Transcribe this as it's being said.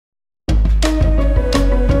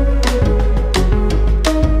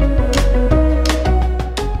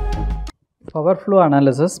Power flow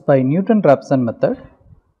analysis by Newton-Raphson method.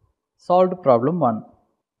 Solved problem 1.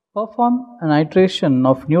 Perform an iteration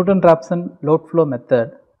of Newton-Raphson load flow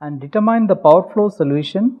method and determine the power flow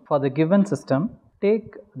solution for the given system.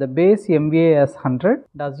 Take the base MVA as 100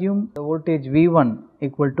 and assume the voltage V1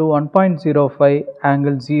 equal to 1.05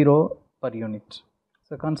 angle 0 per unit.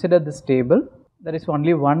 So consider this table. There is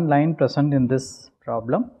only one line present in this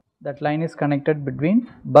problem. That line is connected between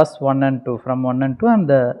bus 1 and 2 from 1 and 2, and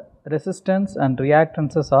the resistance and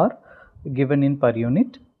reactances are given in per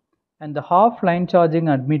unit, and the half line charging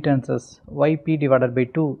admittances Yp divided by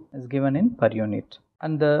 2 is given in per unit,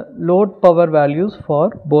 and the load power values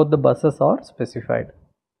for both the buses are specified.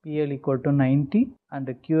 PL equal to 90 and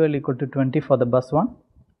QL equal to 20 for the bus 1,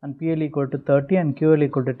 and PL equal to 30 and QL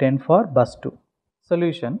equal to 10 for bus 2.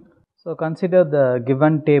 Solution. So consider the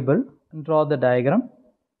given table and draw the diagram.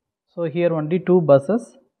 So here only two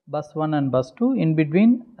buses, bus 1 and bus 2, in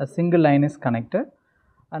between a single line is connected,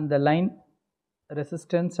 and the line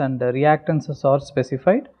resistance and reactances are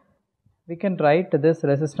specified. We can write this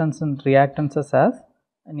resistance and reactances as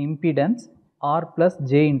an impedance R plus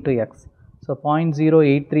J into X. So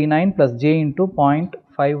 0.0839 plus J into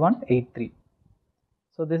 0.5183.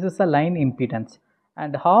 So this is a line impedance,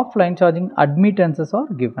 and half line charging admittances are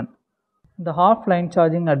given. The half line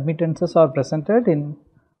charging admittances are presented in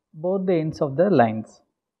both the ends of the lines.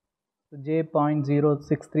 So J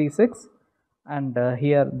 0.0636 and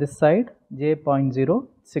here this side J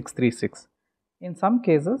 0.0636. In some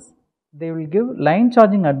cases they will give line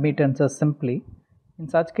charging admittances simply. In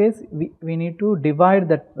such case we need to divide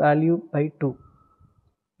that value by 2.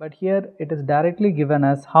 But here it is directly given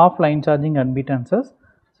as half line charging admittances.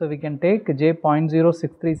 So we can take J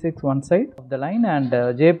 0.0636 one side of the line and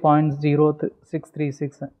J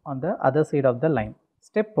 0.0636 on the other side of the line.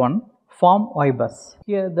 Step 1. Form Y bus.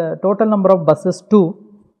 Here the total number of buses 2,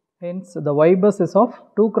 hence the Y bus is of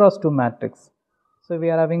 2 cross 2 matrix. So we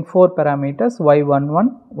are having 4 parameters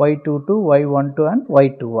Y11, Y22, Y12 and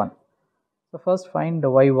Y21. So first find the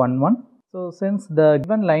Y11. So since the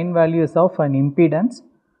given line value is of an impedance,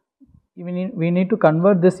 we need to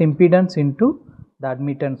convert this impedance into the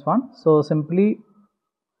admittance one. So simply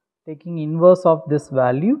taking inverse of this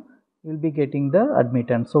value, you will be getting the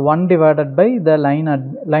admittance. So 1 divided by the line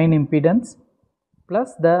impedance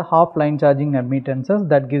plus the half line charging admittances,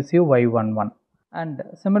 that gives you Y11. And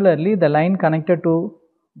similarly the line connected to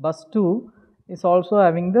bus 2 is also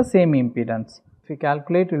having the same impedance. If you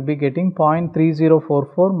calculate, you will be getting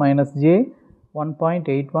 0.3044 minus J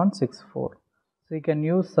 1.8164. So you can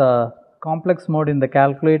use complex mode in the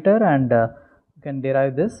calculator and you can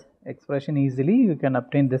derive this expression easily. You can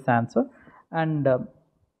obtain this answer, and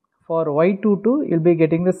for Y22 you will be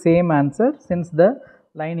getting the same answer since the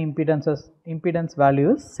line impedance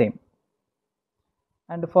value is same.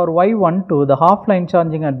 And for Y12, the half line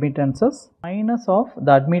charging admittances minus of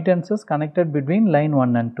the admittances connected between line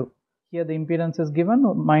 1 and 2. Here the impedance is given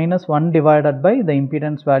minus 1 divided by the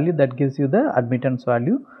impedance value, that gives you the admittance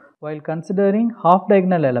value. While considering half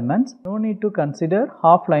diagonal elements, no need to consider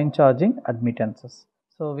half line charging admittances.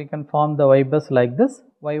 So we can form the Y bus like this: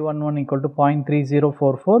 Y11 equal to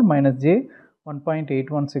 0.3044 minus J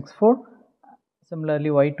 1.8164. Similarly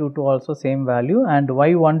Y22 also same value, and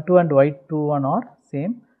Y12 and Y21 are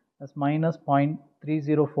same as minus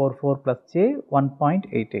 0.3044 plus J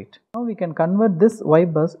 1.88. Now we can convert this Y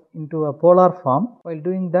bus into a polar form. While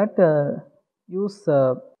doing that, use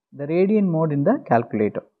the radian mode in the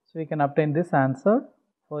calculator. So we can obtain this answer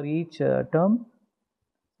for each term: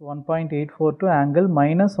 1.842 angle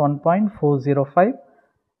minus 1.405,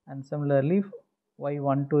 and similarly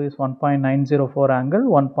Y12 is 1.904 angle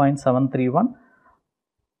 1.731.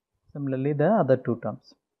 Similarly the other two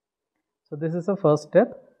terms. So this is the first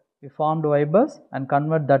step. We formed Y bus and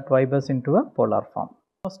convert that Y bus into a polar form.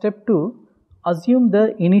 Now step 2, assume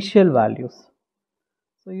the initial values.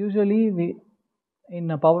 So usually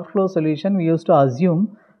in a power flow solution we used to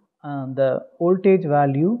assume the voltage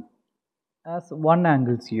value as 1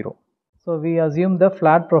 angle 0. So we assume the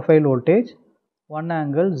flat profile voltage 1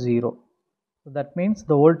 angle 0. So that means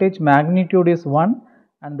the voltage magnitude is 1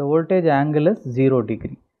 and the voltage angle is 0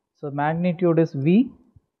 degree. So magnitude is V,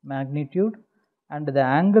 magnitude, and the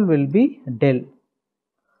angle will be del.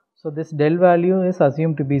 So this del value is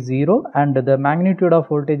assumed to be 0 and the magnitude of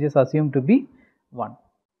voltage is assumed to be 1.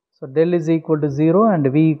 So del is equal to 0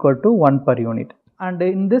 and V equal to 1 per unit. And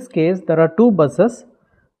in this case there are two buses.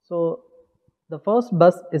 So the first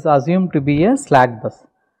bus is assumed to be a slack bus,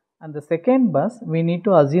 and the second bus we need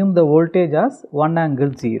to assume the voltage as 1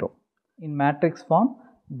 angle 0 in matrix form,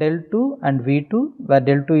 del 2 and V2, where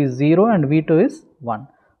del 2 is 0 and V2 is 1.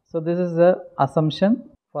 So this is the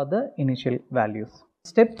assumption for the initial values.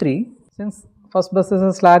 Step 3, since first bus is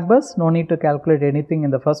a slack bus, no need to calculate anything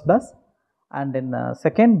in the first bus, and in the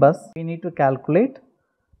second bus we need to calculate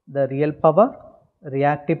the real power,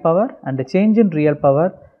 reactive power, and the change in real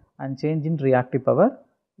power and change in reactive power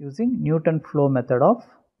using Newton flow method of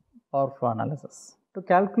power flow analysis. To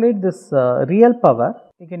calculate this real power,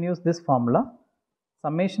 we can use this formula: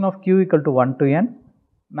 summation of Q equal to 1 to n,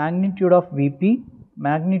 magnitude of Vp,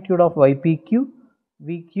 magnitude of Ypq,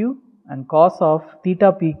 Vq, and cos of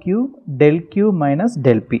theta pq del q minus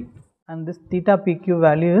del p, and this theta pq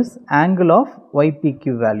value is angle of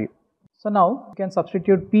Ypq value. So now you can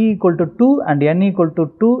substitute p equal to 2 and n equal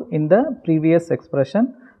to 2 in the previous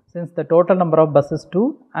expression, since the total number of buses is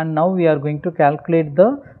 2, and now we are going to calculate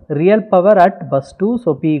the real power at bus 2,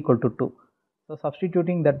 so p equal to 2. So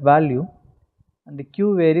substituting that value, and the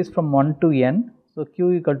q varies from 1 to n, so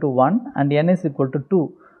q equal to 1 and n is equal to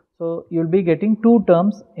 2. So you will be getting two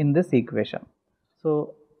terms in this equation.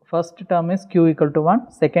 So first term is q equal to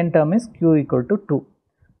 1, second term is q equal to 2.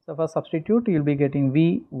 So for substitute, you will be getting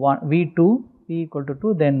V1, V2, p equal to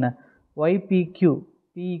 2, then Ypq,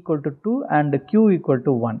 p equal to 2 and q equal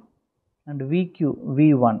to 1, and Vq,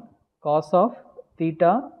 V1, cos of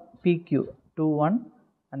theta pq 2 1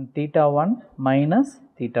 and theta 1 minus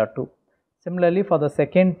theta 2. Similarly for the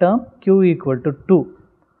second term, q equal to 2,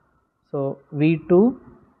 so V2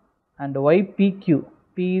 and Ypq,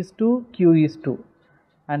 p is 2, q is 2,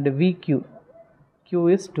 and Vq, q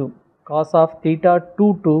is 2, cos of theta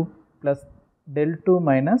 2 2 plus del 2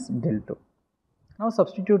 minus del 2. Now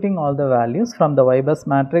substituting all the values from the Y bus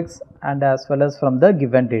matrix and as well as from the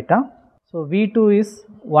given data. So V2 is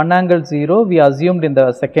 1 angle 0, we assumed in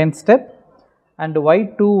the second step, and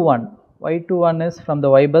Y21 is from the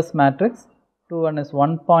Y bus matrix, 21 is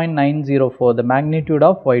 1.904, the magnitude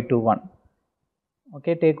of Y21.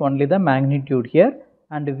 Okay, take only the magnitude here,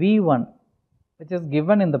 and V1, which is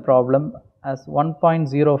given in the problem as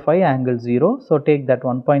 1.05 angle 0, so take that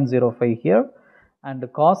 1.05 here, and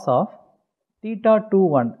cos of theta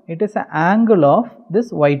 21, it is an angle of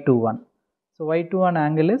this Y21. So Y21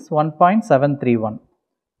 angle is 1.731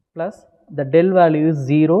 plus the del value is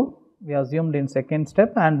 0, we assumed in second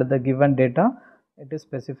step, and the given data it is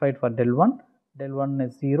specified for del 1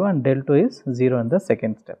 is 0 and del 2 is 0 in the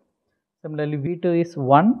second step. Similarly V2 is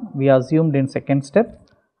 1, we assumed in second step,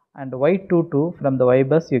 and Y22 from the Y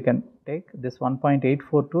bus you can take this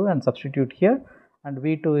 1.842 and substitute here, and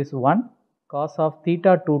V2 is 1, cos of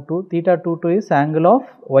theta 22, theta 22 is angle of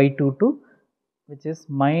Y22, which is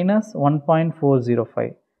minus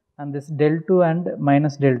 1.405, and this del 2 and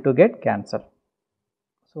minus del 2 get cancelled.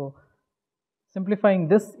 So simplifying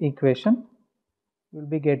this equation, you will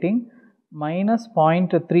be getting minus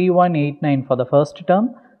 0.3189 for the first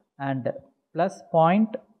term and plus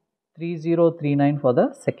 0.3039 for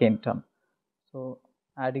the second term. So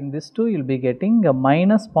adding this two, you will be getting a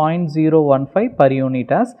minus 0.015 per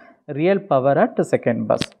unit as real power at the second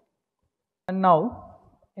bus. And now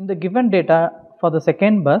in the given data for the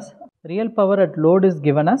second bus, real power at load is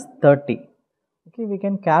given as 30. Okay, we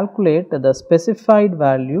can calculate the specified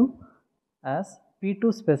value as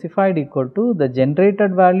P2 specified equal to the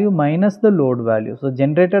generated value minus the load value. So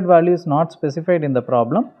generated value is not specified in the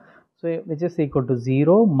problem, so which is equal to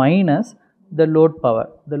 0 minus the load power.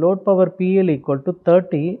 The load power PL equal to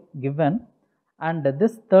 30 given, and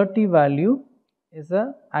this 30 value is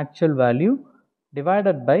a actual value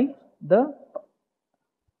divided by the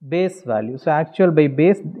base value. So actual by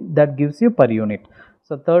base, that gives you per unit.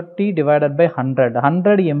 So 30 divided by 100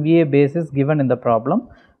 MVA base is given in the problem.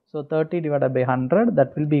 So 30 divided by 100,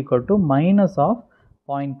 that will be equal to minus of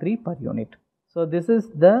 0.3 per unit. So this is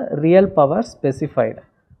the real power specified,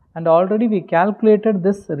 and already we calculated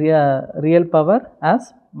this real power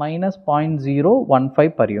as minus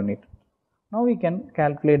 0.015 per unit. Now we can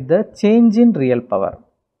calculate the change in real power.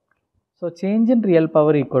 So change in real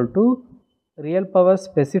power equal to real power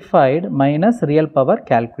specified minus real power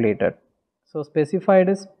calculated. So specified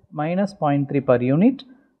is minus 0.3 per unit,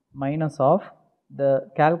 minus of the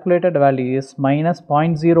calculated value is minus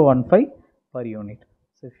 0.015 per unit.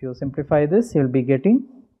 So if you simplify this, you will be getting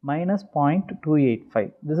minus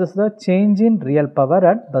 0.285. This is the change in real power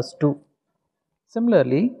at bus 2.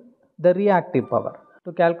 Similarly, the reactive power.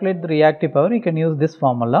 To calculate the reactive power, you can use this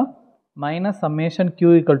formula: minus summation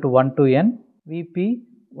Q equal to 1 to n, Vp,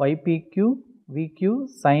 Ypq, Vq,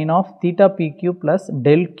 sin of theta pq plus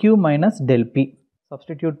del q minus del p.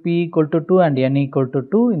 Substitute p equal to 2 and n equal to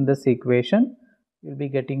 2 in this equation. You will be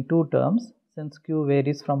getting two terms since q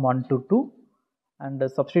varies from 1 to 2, and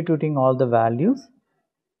substituting all the values,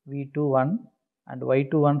 V21 and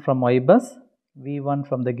Y21 from Y bus, V1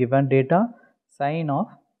 from the given data, sin of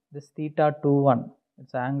this theta 21,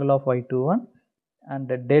 it's angle of y21, and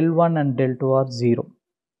del 1 and del 2 are 0.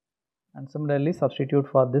 And similarly substitute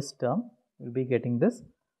for this term, we will be getting this.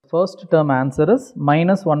 First term answer is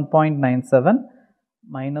minus 1.97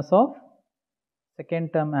 minus of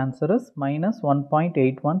second term answer is minus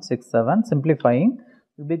 1.8167. Simplifying,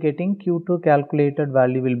 we will be getting Q2 calculated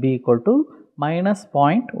value will be equal to minus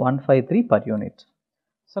 0.153 per unit.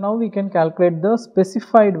 So now we can calculate the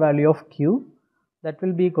specified value of Q, that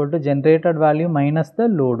will be equal to generated value minus the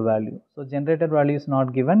load value. So generated value is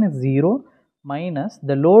not given, is 0, minus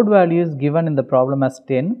the load value is given in the problem as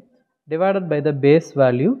 10 divided by the base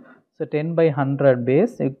value. So 10 by 100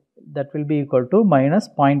 base, that will be equal to minus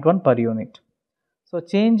 0.1 per unit. So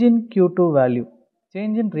change in Q2 value,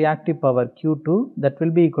 change in reactive power Q2, that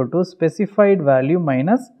will be equal to specified value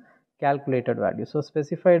minus calculated value. So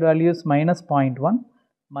specified value is minus 0.1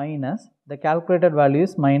 minus the calculated value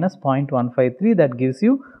is minus 0.153, that gives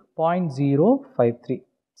you 0.053.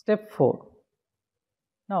 Step 4.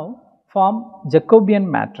 Now form Jacobian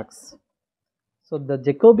matrix. So the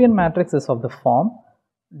Jacobian matrix is of the form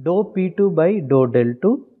dou P2 by dou del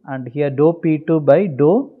 2, and here dou P2 by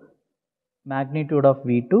dou magnitude of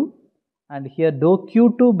V2, and here dou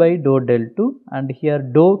Q2 by dou del 2, and here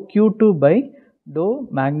dou Q2 by dou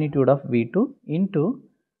magnitude of V2 into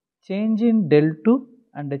change in del 2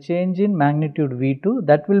 and the change in magnitude V2,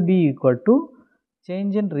 that will be equal to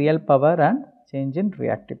change in real power and change in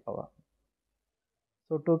reactive power.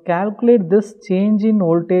 So to calculate this change in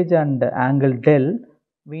voltage and angle del,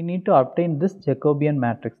 we need to obtain this Jacobian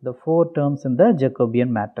matrix, the 4 terms in the Jacobian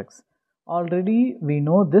matrix. Already we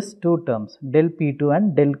know this 2 terms, del P2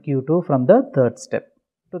 and del Q2 from the third step.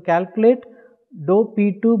 To calculate dou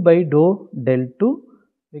P2 by dou del 2,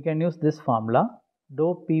 we can use this formula,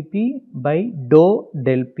 dou Pp by dou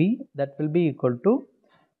del P, that will be equal to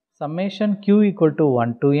summation Q equal to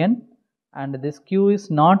 1 to N, and this Q is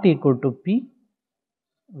not equal to P,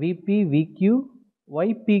 Vp Vq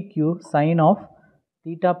Ypq sine of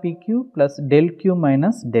theta Pq plus del Q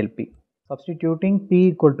minus del P. Substituting P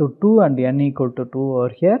equal to 2 and N equal to 2 over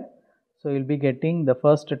here. So you will be getting the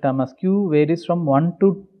first term as Q varies from 1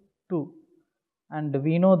 to 2, and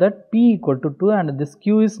we know that P equal to 2 and this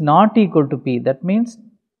Q is not equal to P, that means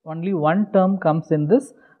only one term comes in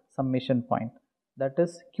this summation point, that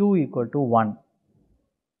is Q equal to 1.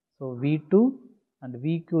 So V2 and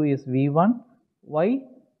Vq is V1,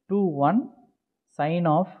 Y21 sine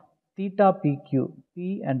of theta Pq,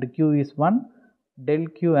 P and Q is 1, del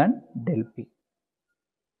Q and del P,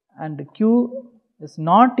 and Q is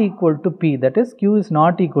not equal to P, that is Q is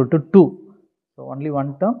not equal to 2, so only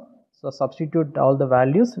one term. So substitute all the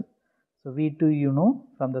values. So V2 you know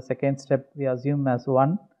from the second step we assume as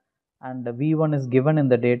 1, and V1 is given in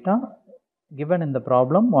the data, given in the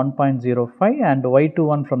problem 1.05, and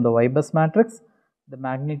Y21 from the Y bus matrix, the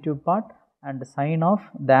magnitude part, and sine of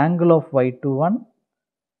the angle of Y21,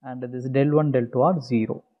 and this del 1 del 2 are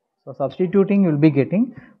 0. So substituting you will be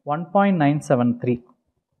getting 1.973.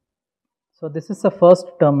 So this is the first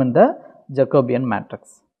term in the Jacobian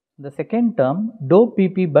matrix. The second term dou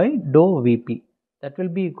Pp by dou Vp, that will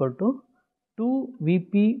be equal to 2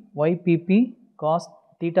 Vp Ypp cos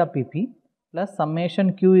theta Pp plus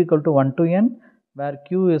summation Q equal to 1 to N, where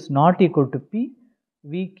Q is not equal to P,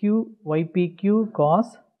 Vq Ypq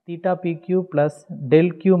cos theta Pq plus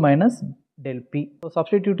del Q minus del P. So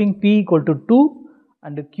substituting P equal to 2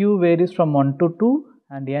 and Q varies from 1 to 2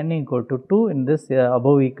 and N equal to 2 in this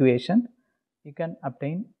above equation, you can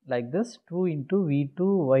obtain like this: 2 into V2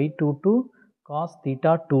 Y22 cos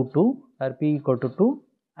theta 22, where P equal to 2,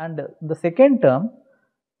 and the second term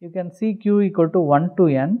you can see Q equal to 1 to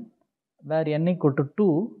N, where N equal to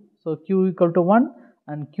 2, so Q equal to 1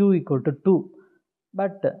 and Q equal to 2,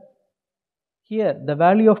 but here the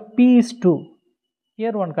value of P is 2.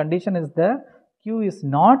 Here one condition is there, Q is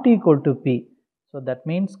not equal to P, so that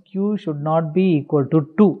means Q should not be equal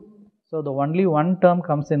to 2. So the only one term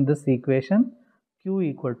comes in this equation, Q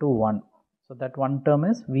equal to 1. So that one term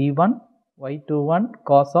is V1 Y21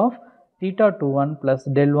 cos of theta 21 plus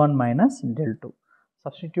del 1 minus del 2.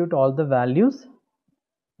 Substitute all the values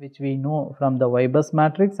which we know from the Y bus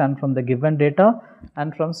matrix and from the given data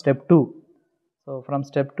and from step 2. So from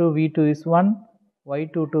step 2 V2 is 1,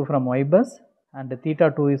 Y22 from Y bus, and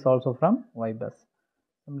theta 2 is also from Y bus.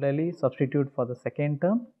 Similarly substitute for the second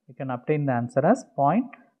term, you can obtain the answer as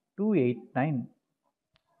 0.289.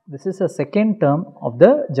 This is the second term of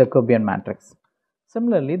the Jacobian matrix.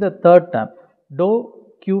 Similarly the third term dou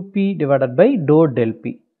Qp divided by dou del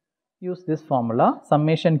P. Use this formula,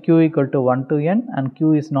 summation Q equal to 1 to N and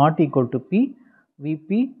Q is not equal to P,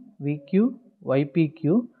 Vp Vq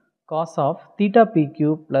Ypq cos of theta pq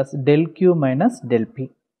plus del q minus del p.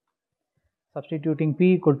 Substituting p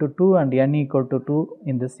equal to 2 and n equal to 2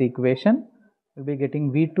 in this equation, we will be getting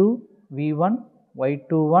v2, v1,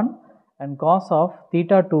 y21 and cos of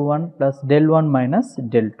theta 21 plus del 1 minus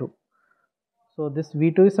del 2. So, this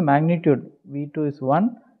v2 is a magnitude, v2 is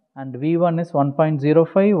 1 and v1 is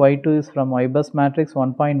 1.05, y2 is from y bus matrix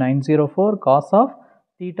 1.904, cos of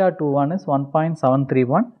theta 21 is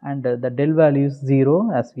 1.731 and the del value is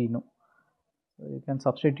 0 as we know. So, you can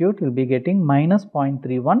substitute, you will be getting minus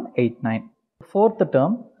 0.3189. Fourth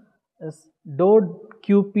term is dou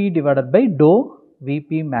qp divided by dou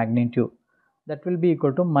vp magnitude, that will be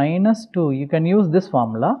equal to minus 2, you can use this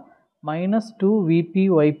formula, minus 2 vp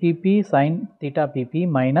ypp sin theta pp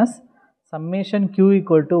minus summation q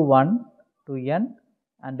equal to 1 to n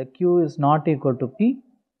and q is not equal to p,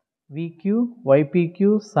 vq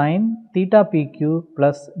ypq sin theta pq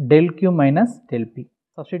plus del q minus del p.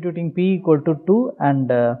 Substituting p equal to 2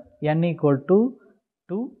 and n equal to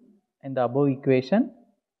 2 in the above equation,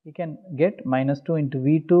 you can get minus 2 into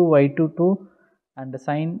v2 y22 and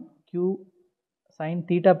sin q sin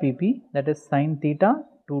theta pp, that is sin theta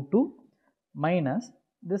 22 minus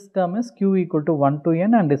this term is q equal to 1 to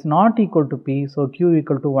n and is not equal to p, so q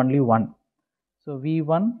equal to only 1. So,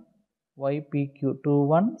 v1 ypq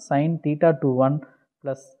 21 sin theta 21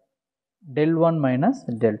 plus del 1 minus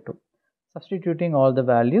del 2. Substituting all the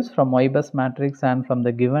values from y bus matrix and from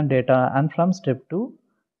the given data and from step 2,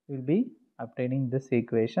 we will be obtaining this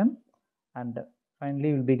equation and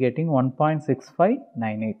finally we will be getting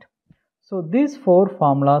 1.6598. So, these four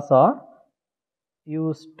formulas are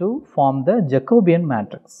used to form the Jacobian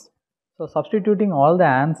matrix. So, substituting all the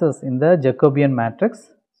answers in the Jacobian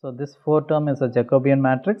matrix, so this 4 term is a Jacobian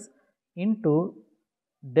matrix into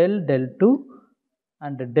del del 2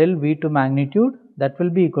 and del v2 magnitude, that will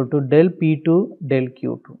be equal to del p2 del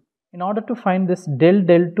q2. In order to find this del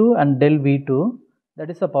del 2 and del v2, that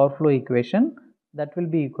is a power flow equation, that will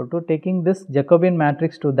be equal to taking this Jacobian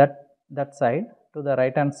matrix to that side, to the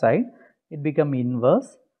right hand side, it become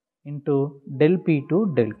inverse into del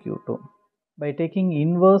p2 del q2. By taking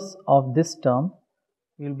inverse of this term,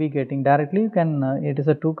 you will be getting directly, you can it is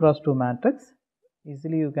a 2 cross 2 matrix,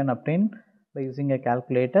 easily you can obtain by using a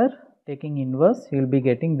calculator. Taking inverse, you will be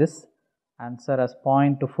getting this answer as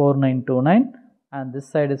 0.4929 and this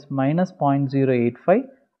side is minus 0.085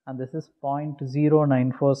 and this is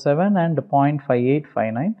 0.0947 and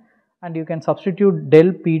 0.5859, and you can substitute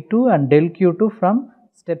del p2 and del q2 from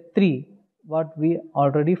step 3, what we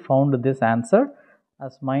already found this answer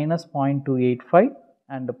as minus 0.285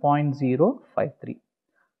 and 0.053.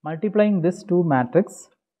 Multiplying this two matrix,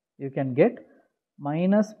 you can get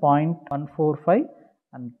minus 0.145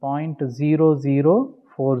 and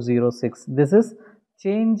 0.00406. This is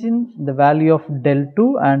change in the value of del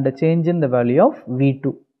 2 and change in the value of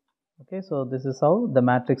v2. Okay, so this is how the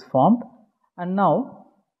matrix formed, and now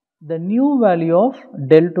the new value of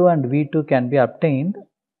del 2 and v2 can be obtained,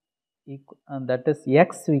 and that is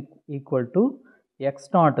x equal to x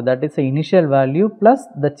naught, that is the initial value plus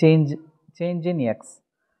the change in x.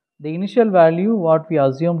 The initial value what we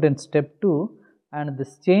assumed in step 2 and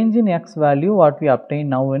this change in x value what we obtain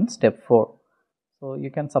now in step 4. So,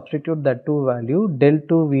 you can substitute that two value del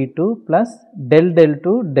 2 v2 plus del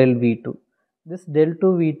 2 del v2. This del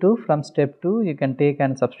 2 v2 from step 2 you can take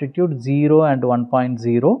and substitute 0 and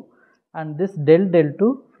 1.0, and this del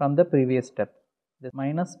 2 from the previous step, this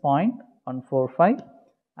minus 0.145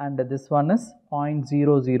 and this one is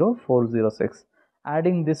 0.00406.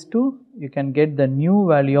 Adding this two, you can get the new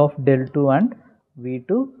value of del 2 and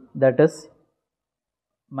v2, that is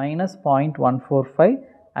minus 0.145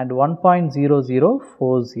 and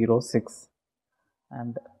 1.00406,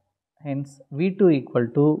 and hence v2 equal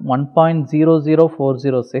to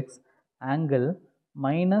 1.00406 angle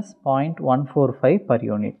minus 0.145 per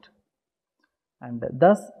unit, and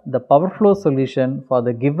thus the power flow solution for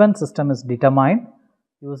the given system is determined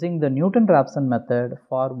using the Newton-Raphson method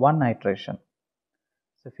for one iteration.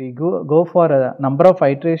 So, if you go for a number of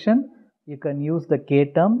iteration, you can use the k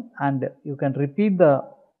term and you can repeat the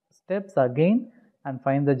steps again and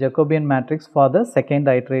find the Jacobian matrix for the second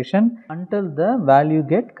iteration until the value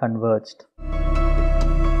get converged.